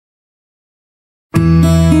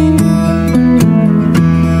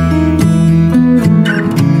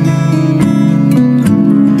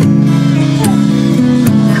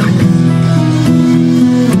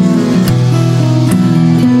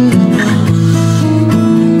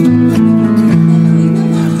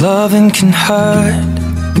Loving can hurt.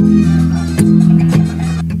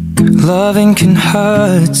 Loving can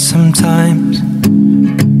hurt sometimes,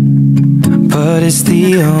 but it's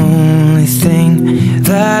the only thing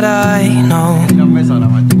that I know.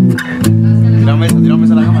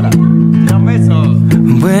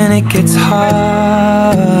 When it gets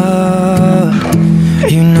hard,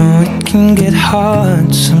 you know it can get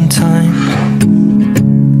hard sometimes.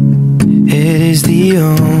 It is the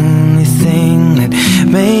only thing that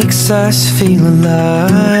makes us feel alive.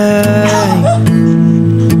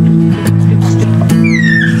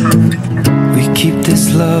 We keep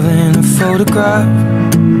this love in a photograph.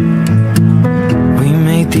 We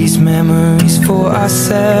made these memories for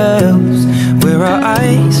ourselves, where our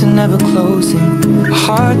eyes are never closing, our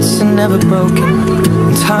hearts are never broken,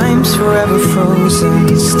 and time's forever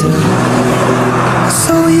frozen still.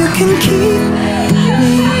 So you can keep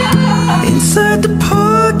me inside the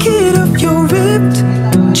pocket of your ripped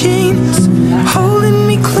jeans, holding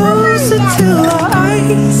me closer till our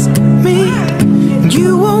eyes meet.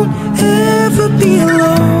 You won't ever be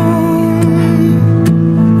alone.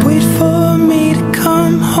 Wait for me to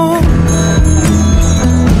come home.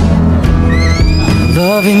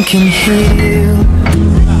 Loving can heal.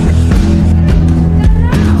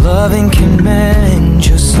 Loving can mend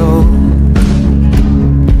your soul,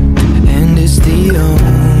 and it's the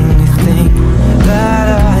only thing that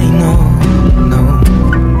I know.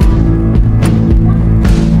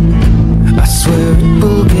 I swear it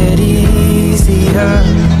will get easier.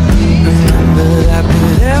 Remember that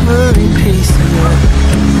with every piece of you,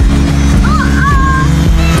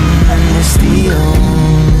 and it's the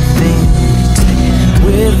only thing we take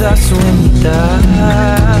with us when we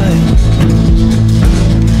die.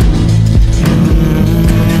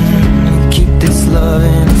 Keep this love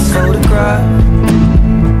in a photograph.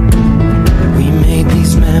 We made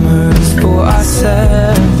these memories for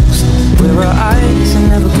ourselves, where our eyes are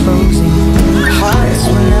never closing, our hearts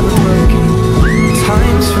were never broken,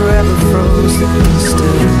 time's forever frozen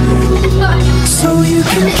still. So you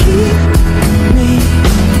can keep me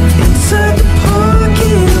inside the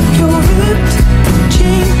pocket of your ripped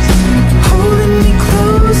jeans, holding me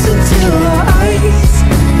closer till our eyes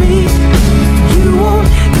meet. You won't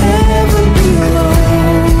ever be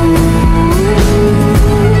alone.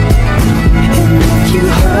 And if you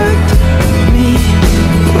hurt me,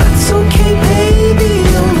 that's okay, baby.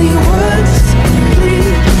 Only words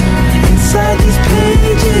bleed inside these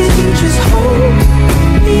pages. You just hold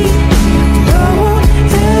me. I won't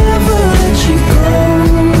ever let you go.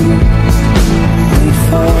 Wait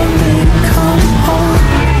for me to come home.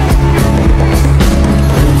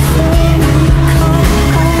 Wait for me to come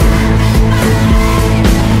home.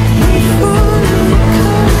 Wait for me to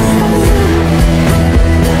come home.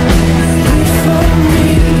 Wait for me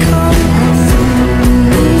to come home.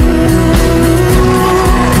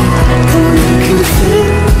 And you can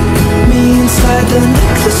fit me inside the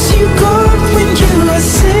necklace you got when you were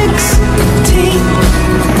 16,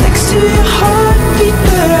 next to your heartbeat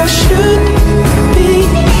where I should be.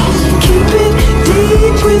 Keep it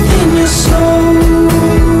deep within your soul.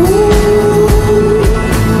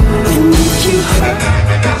 And if you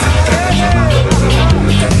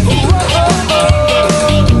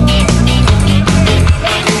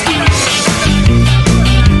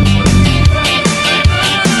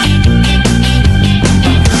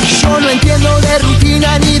Yo no entiendo de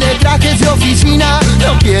rutina ni de trajes de oficina.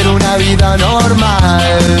 No quiero una vida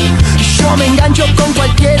normal. Yo me engancho con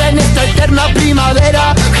cualquiera en esta eterna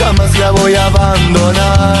primavera. Jamás la voy a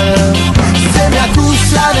abandonar. Se me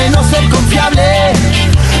acusa de no ser confiable,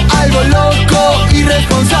 algo loco,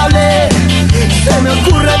 irresponsable. Se me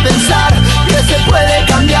ocurre pensar que se puede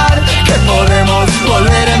cambiar, que podemos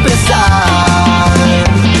volver a empezar.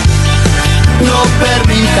 No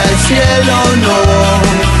permita el cielo, no,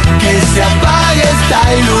 que se apague esta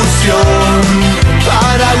ilusión.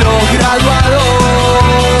 Para los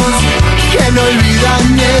graduados que no olvidan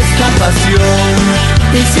esta pasión.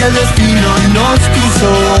 Y si el destino nos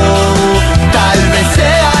cruzó, tal vez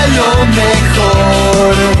sea lo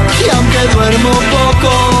mejor. Y aunque duermo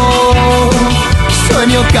poco,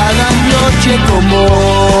 sueño cada noche con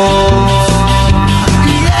vos.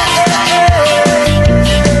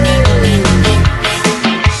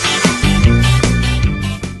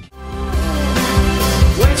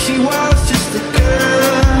 When she was just a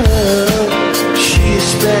girl, she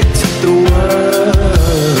expected the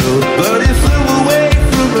world, but it flew away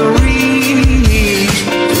from her reach.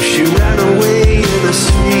 So she ran away in a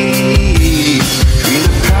sleep. Dream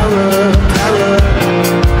of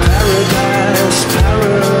paradise,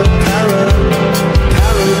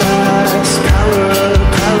 paradise.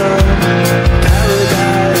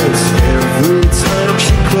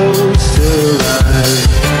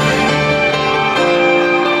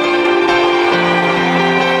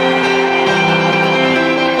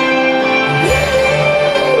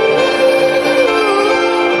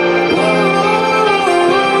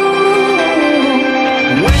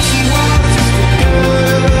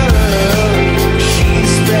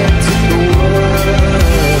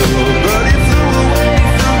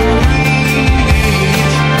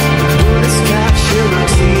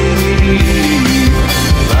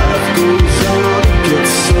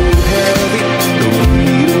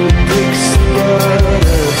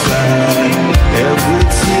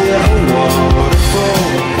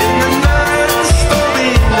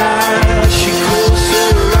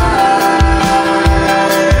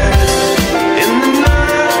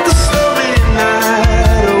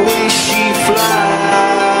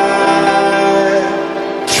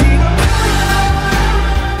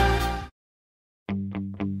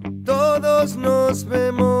 todos nos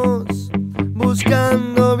vemos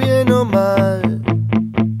buscando bien o mal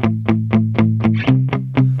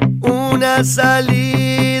una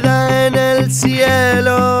salida en el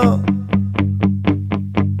cielo.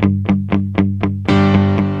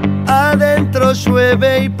 Adentro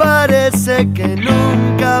llueve y parece que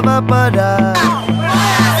nunca va a parar.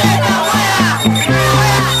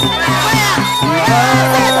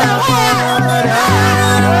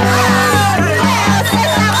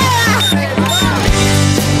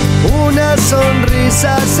 Una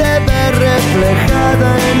sonrisa se ve reflejada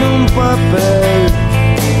en un papel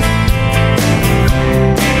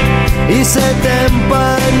y se te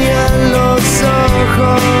empañan los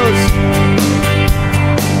ojos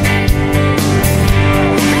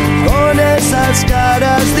con esas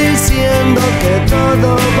caras diciendo que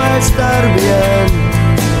todo va a estar bien.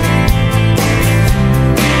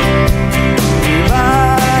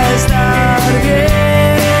 Va a estar bien.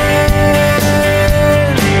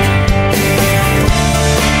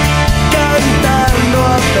 Cantando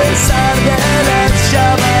a pesar de las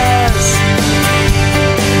llamas.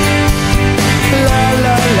 La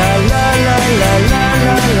la la la la la la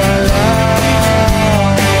la la.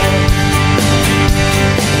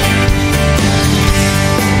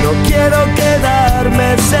 No quiero quedarme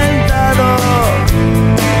sentado,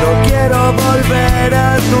 no quiero volver a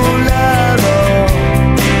tu lado.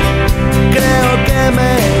 Creo que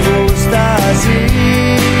me gusta así.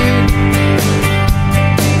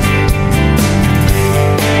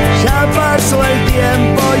 Ya pasó el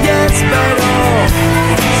tiempo y espero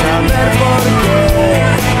saber por qué.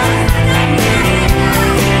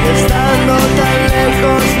 Estando tan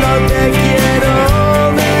lejos no te quiero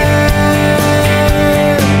ver.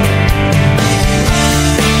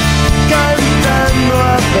 Cantando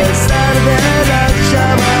a pesar de las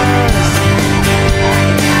llamas.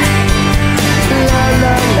 La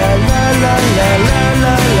la la la la la la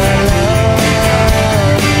la la.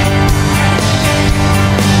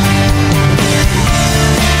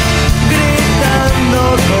 Gritando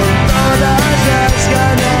con todas las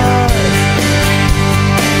ganas.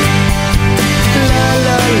 La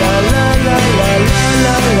la la la la la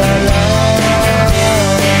la la la.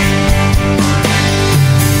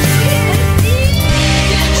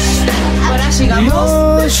 Ahora llegamos.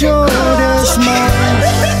 No llores más.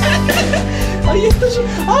 Ay, ay,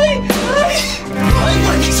 ay. Ay,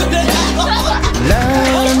 ¿por qué lloras? La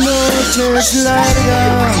noche es larga.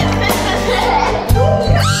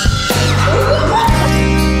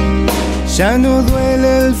 Ya no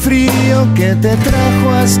duele el frío que te trajo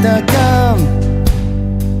hasta acá.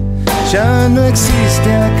 Ya no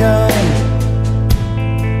existe acá.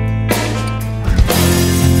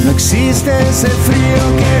 No existe ese frío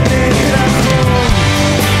que te trajo